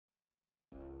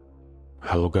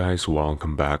Hello guys,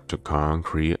 welcome back to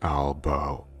Concrete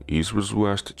Elbow. East vs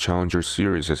West Challenger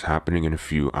Series is happening in a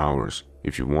few hours.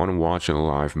 If you want to watch it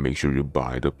live, make sure you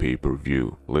buy the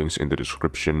pay-per-view. Links in the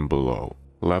description below.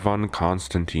 Levan,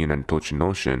 Konstantin, and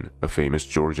Tochinoshin, a famous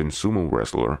Georgian sumo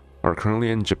wrestler, are currently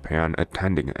in Japan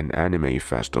attending an anime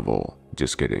festival.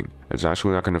 Just kidding. It's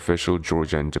actually like an official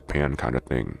Georgia and Japan kind of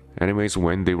thing. Anyways,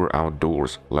 when they were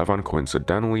outdoors, Levan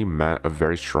coincidentally met a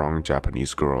very strong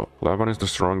Japanese girl. Levan is the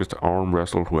strongest arm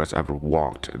wrestler who has ever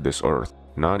walked this earth.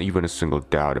 Not even a single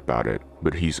doubt about it.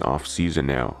 But he's off season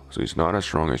now, so he's not as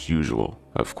strong as usual.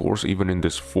 Of course, even in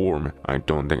this form, I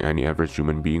don't think any average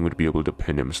human being would be able to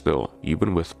pin him still,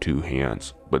 even with two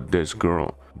hands. But this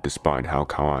girl, despite how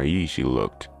kawaii she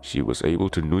looked, she was able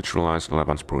to neutralize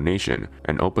Levan's pronation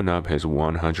and open up his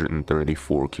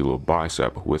 134 kilo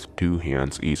bicep with two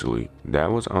hands easily.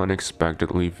 That was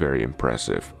unexpectedly very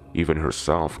impressive. Even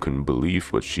herself couldn't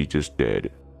believe what she just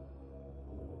did.